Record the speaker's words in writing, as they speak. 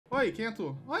Oi, quem é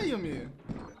tu? Oi, Yuumi.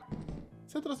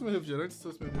 Você trouxe meu refrigerante? Você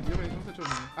trouxe meu bebê, mas não tá te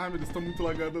ouvindo. Ai, meu Deus, tô muito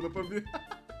lagado, dá pra ver.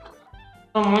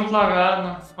 Tô muito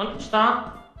lagado. Onde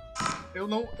está? Eu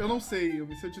não sei,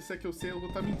 Yuumi. Se eu disser que eu sei, eu vou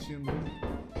estar mentindo.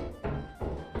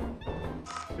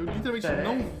 Eu literalmente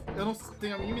eu não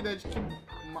tenho a mínima ideia de que...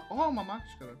 uma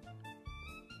máscara.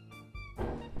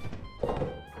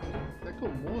 Será que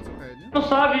eu morro se eu cair ali? Não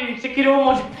sabe, você criou um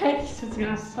monte de pet, seu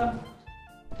desgraçado.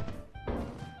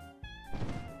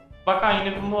 Vai caindo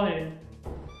e vou morrer.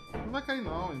 Não vai cair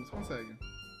não, eles conseguem.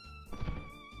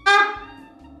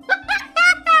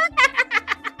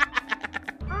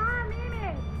 Ah,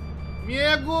 Mimi!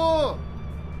 Miego!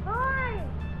 Oi!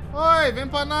 Oi, vem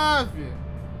pra nave!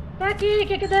 Tá aqui, o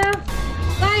que deu?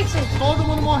 Light! Todo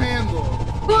mundo morrendo!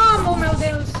 Como, meu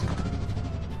Deus?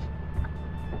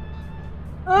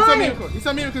 Isso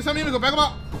é mímico, pega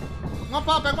uma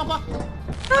pá, pega uma pá!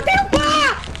 Não tenho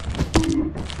pá!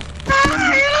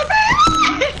 Ah, eu não tenho!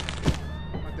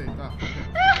 Matei, tá.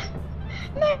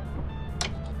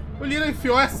 O Lira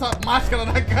enfiou essa máscara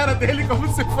na cara dele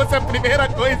como se fosse a primeira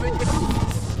coisa.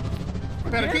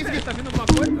 Pera, quem é isso aqui? Tá vindo alguma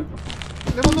coisa?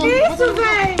 Levantou! Que isso,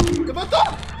 véi? Levantou!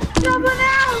 Não,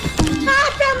 não!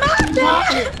 Mata!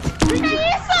 Morre! Que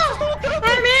isso?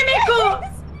 É mímico!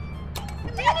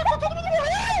 Mímico, todo mundo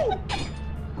morreu!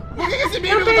 Por que esse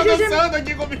mímico tá dançando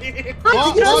aqui comigo?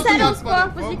 Onde trouxeram os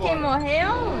corpos de quem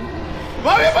morreu?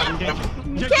 Vamos embora!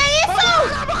 Que é isso?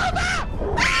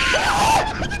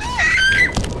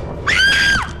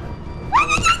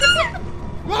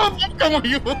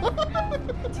 Morreu!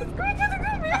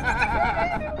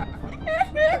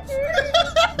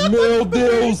 Meu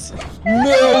Deus!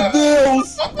 Meu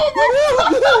Deus!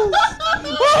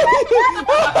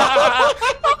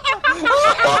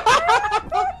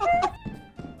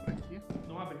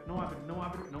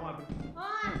 Não abre.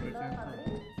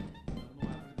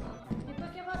 E por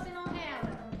que você não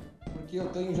rela? Porque eu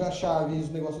tenho já a chave e os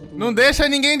negócios tudo. Não deixa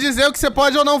ninguém dizer o que você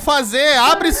pode ou não fazer!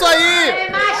 Abre isso aí! É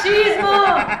machismo!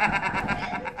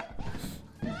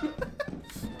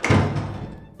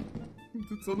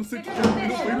 Só não sei o que eu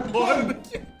fui embora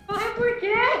daqui. Corre por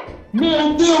quê?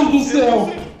 Meu Deus do céu!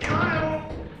 Ah,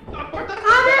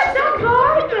 meu Deus,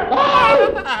 doido!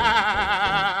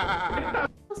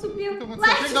 Subiu. O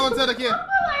que tá acontecendo aqui?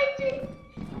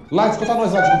 Light, escuta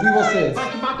nós, Light, confio em você.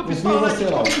 Vai, que mata o Confio pessoal, em Light, você,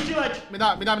 confia em Light. Me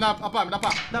dá pá, me dá pá.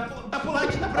 Dá pro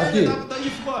Light, dá pra Aqui. ele, dá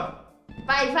isso, pô.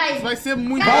 Vai. Isso vai ser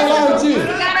muito... Vai, Light! Se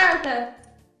garanta.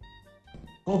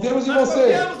 Confiamos em Nós você.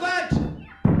 confiamos, Light.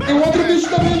 Tem um outro bicho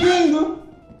também vindo.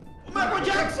 O Michael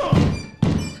Jackson.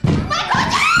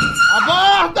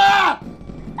 Aborda!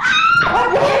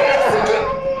 Como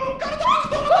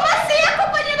assim? A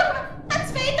companhia não tá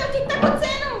satisfeita? O que tá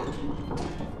acontecendo?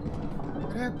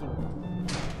 Credo.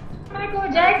 Michael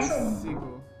Jackson.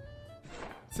 Consigo.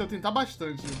 Se eu tentar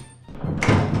bastante.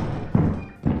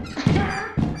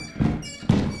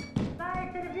 Vai,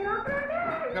 ele virou pra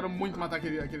mim. Eu quero muito matar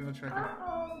aquele nutcracker.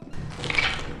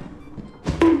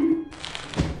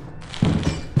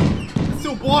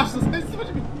 Seu bosta, você tá em cima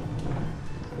de mim.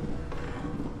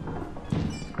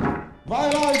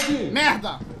 Vai, Light!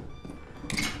 Merda!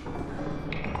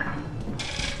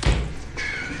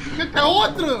 É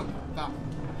outro! Tá.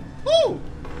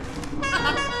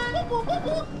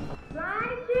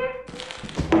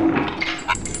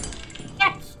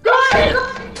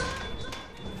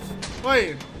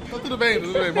 Oi, tá tudo bem,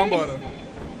 vambora.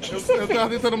 Eu tava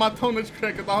tentando matar o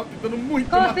Nutcracker, eu tava tentando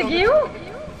muito matar o Conseguiu?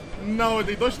 Não, eu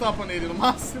dei 2 tapas nele no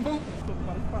máximo.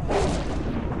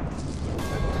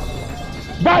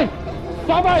 Vai!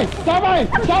 Só vai! Eles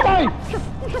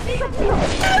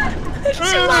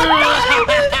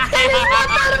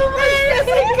mataram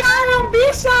esse cara, um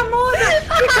bicho muda!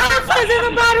 Ficava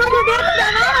fazendo barulho dentro da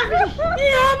nave! E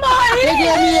eu morri! Peguei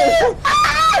a minha!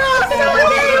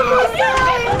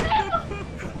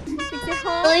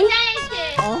 Oi, gente.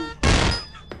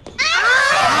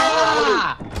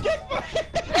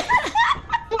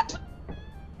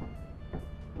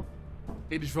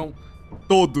 Eles vão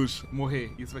todos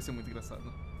morrer. Isso vai ser muito engraçado.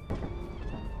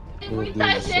 Tem Meu muita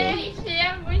Deus do céu. gente,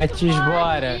 é muito Atis,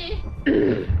 bora.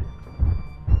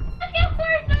 Cadê a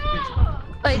porta?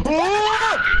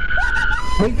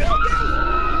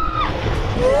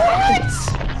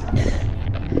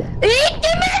 Ih,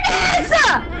 que beleza!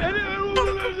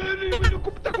 Ele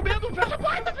tá comendo, fecha a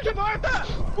porta, fecha a porta.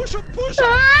 Puxa.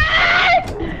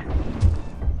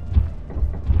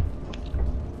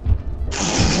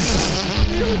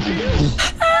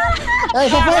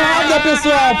 Essa foi rápida,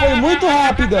 pessoal! Foi muito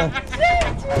rápida!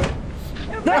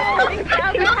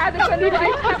 Eu errado quando ele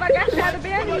estava agachado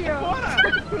bem ali, ó.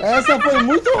 Essa foi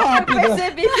muito rápida!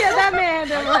 Percebi que ia dar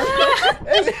merda, mano.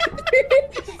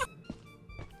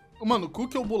 Mano,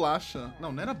 cookie ou bolacha?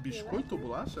 Não, não era biscoito ou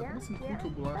bolacha? Como assim cookie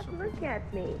ou bolacha? Look at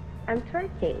me. I'm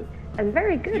twerking. I'm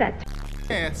very good at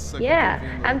Essa. Yeah,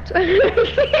 I'm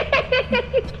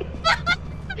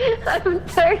I'm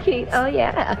twerking. Oh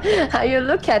yeah. How you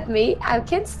look at me, I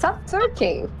can't stop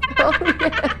twerking. Oh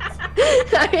yes.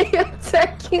 Are you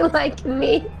twerking like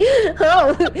me?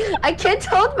 Oh, I can't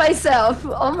hold myself.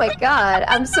 Oh my god,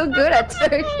 I'm so good at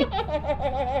twerking.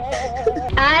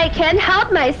 I can't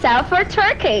help myself for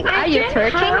twerking. Are you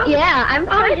twerking? Yeah, I'm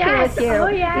twerking with you. Oh,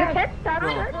 yes. You can't stop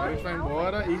Pronto, a twerking. gente vai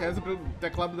embora e reza pro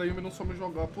teclado da Yuumi não só me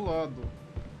jogar pro lado.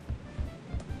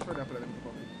 Deixa eu olhar pra ela no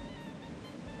palco.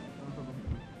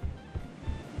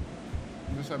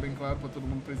 Vou deixar bem claro pra todo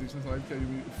mundo presente nessa live que a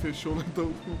Yuumi fechou, então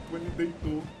o Pony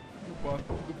deitou no quarto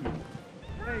do Vivo.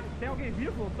 Ei, tem alguém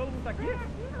vivo? Todo mundo tá aqui?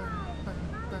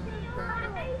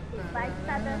 Vai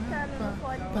estar dançando no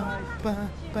pole.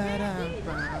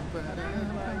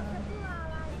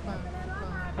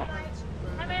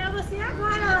 Tá vendo você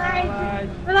agora,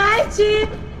 Light?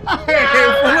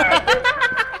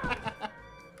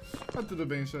 Tá tudo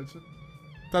bem, chat.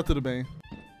 Tá tudo bem.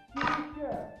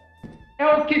 É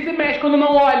o que se mexe quando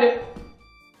não olha.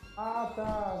 Ah,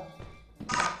 tá.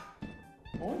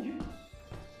 Onde?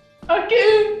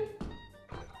 Aqui.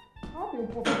 Ah, tem um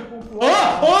pouco de complô.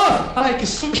 Ai, que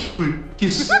susto! Que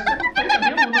susto!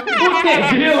 Você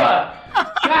vila!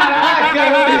 Caraca,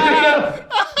 meu Deus!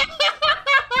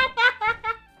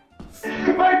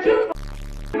 Vai te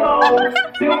não!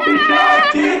 Tem um bichão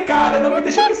aqui, cara! Não me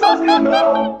deixa aqui sozinho,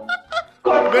 não!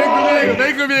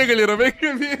 Vem comigo, Liro, vem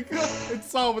comigo. Eu te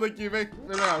salvo daqui, vem.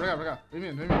 Vem pra cá. Vem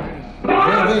vindo.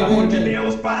 Pelo amor de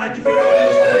Deus, para de ver!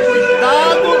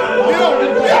 Cuidado!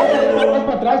 Liro!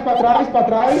 Pra trás. Não vai pra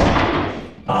trás, Liro!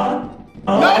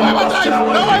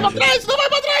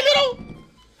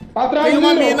 Pra trás, Tem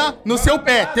uma Liro. mina no seu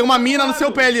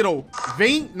pé, Liro.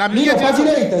 Vem na minha Liro, pra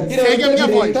direção. direita. Segue a minha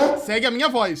Direita. voz. Segue a minha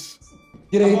voz.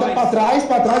 Direita, pra trás.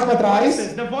 Pra trás.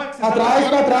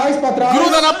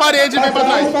 Gruda na parede e vem pra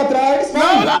trás. Pra trás.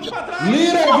 Não.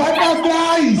 Liro, vai pra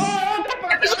trás.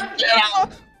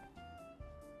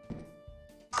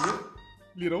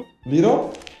 Liro?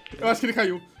 Eu acho que ele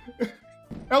caiu.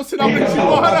 É o sinal pra gente ir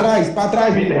embora. Pra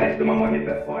trás, Liro. Desce uma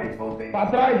manita. Oi, voltei. Pra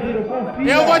trás, Liro,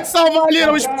 confia. Eu vou te salvar,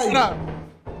 Liro, espera.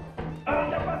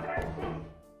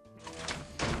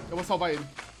 Eu vou salvar ele.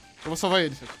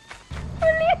 Chat. O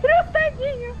Liro,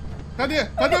 tadinho. Cadê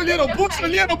o Liro? Puxa o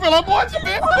Liro, pelo amor de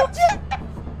Deus.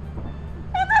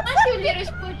 Acho que o Liro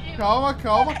explodiu. Calma.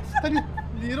 Cadê?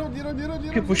 Liro.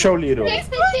 Que puxar o Liro? Quem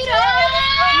está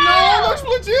tirando? Não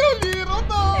explodiram o Liro,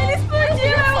 não. Ele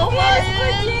explodiu. Salva Ele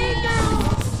ele. explodiu.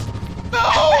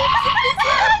 Não!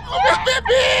 O meu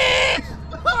bebê!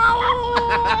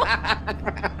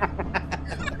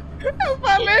 Eu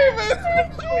falei, mas ele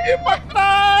não ia pra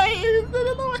trás!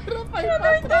 Ele não era pra ir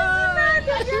pra trás!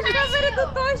 Eu vi a câmera do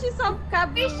Toshi só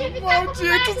cabelo.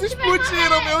 Malditos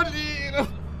explodiram meu Liro!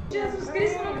 Jesus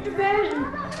Cristo, não te vejo.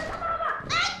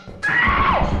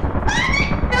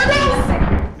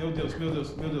 Meu Deus.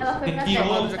 Ela foi pra Que cima.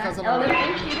 louco. Ela levou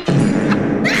um tiro.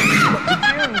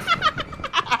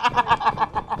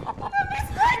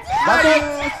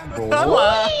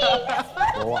 Boa!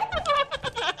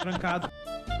 Trancado.